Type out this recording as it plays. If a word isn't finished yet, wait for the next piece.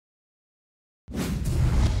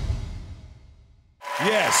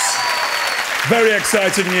Yes. Very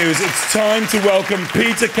exciting news. It's time to welcome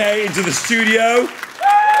Peter Kay into the studio.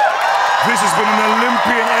 This has been an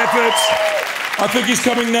Olympian effort. I think he's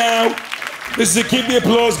coming now. This is keep the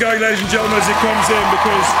applause going, ladies and gentlemen, as he comes in,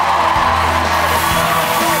 because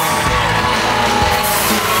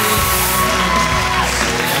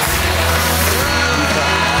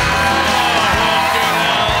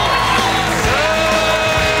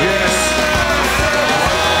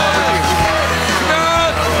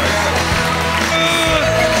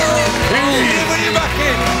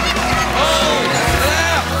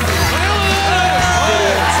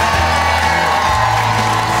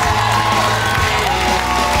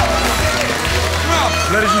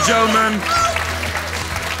ladies and gentlemen,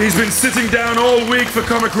 he's been sitting down all week for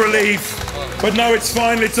comic relief, but now it's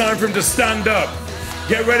finally time for him to stand up.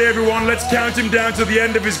 Get ready, everyone. Let's count him down to the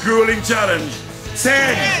end of his grueling challenge.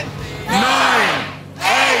 10, 9,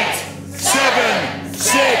 8, 7,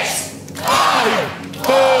 6, 5,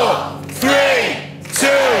 4, 3, 2,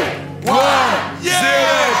 1, 0.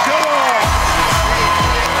 Go on!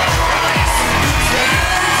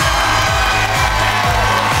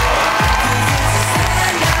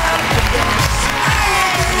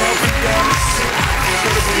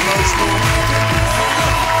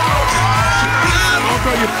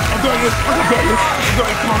 I've got you,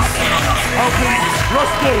 come on. Help him.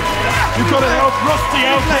 Rusty, you've got to help Rusty,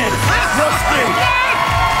 help him. Rusty.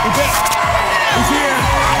 He's here.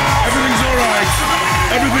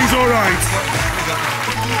 Everything's all right.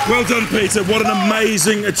 Well done, Peter. What an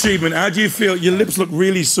amazing achievement. How do you feel? Your lips look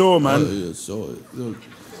really sore, man. Oh, yeah, sore. Look.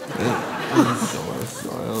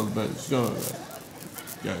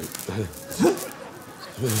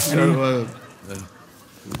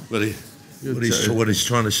 What he's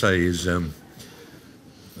trying to say is, yeah.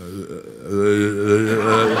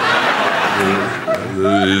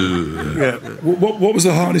 What was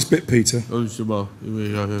the hardest bit, Peter?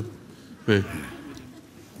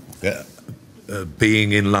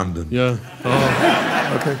 being in London. Yeah.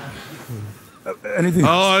 Oh. Okay. Anything?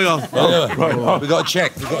 Oh, yeah. Right. We've got a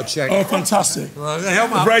check. Oh, fantastic.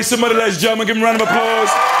 Help up. Raise somebody, ladies and gentlemen. Give him a round of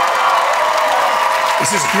applause.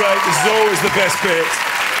 This is great. This is always the best bit.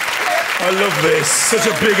 I love this. Such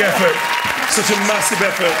a big effort. Such a massive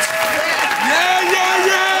effort. Yeah!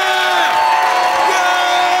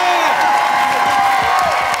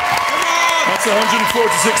 That's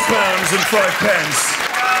 £146 and 5 pence.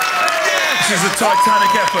 This is a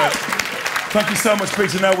titanic effort. Thank you so much,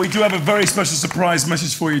 Peter. Now, we do have a very special surprise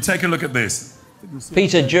message for you. Take a look at this.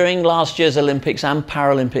 Peter, during last year's Olympics and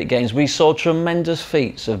Paralympic Games, we saw tremendous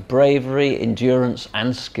feats of bravery, endurance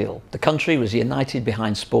and skill. The country was united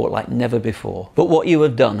behind sport like never before. But what you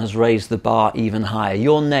have done has raised the bar even higher.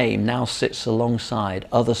 Your name now sits alongside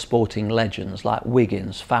other sporting legends like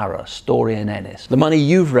Wiggins, Farah, Story and Ennis. The money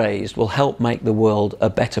you've raised will help make the world a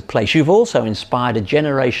better place. You've also inspired a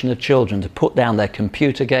generation of children to put down their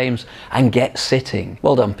computer games and get sitting.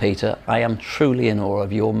 Well done, Peter. I am truly in awe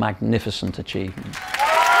of your magnificent achievement. That's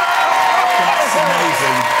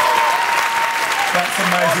amazing. That's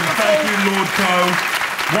amazing. Thank you, Lord Coe.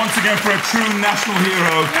 Once again, for a true national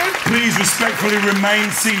hero, please respectfully remain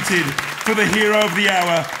seated for the hero of the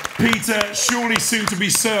hour, Peter, surely soon to be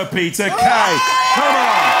Sir Peter Kay. Come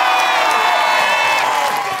on.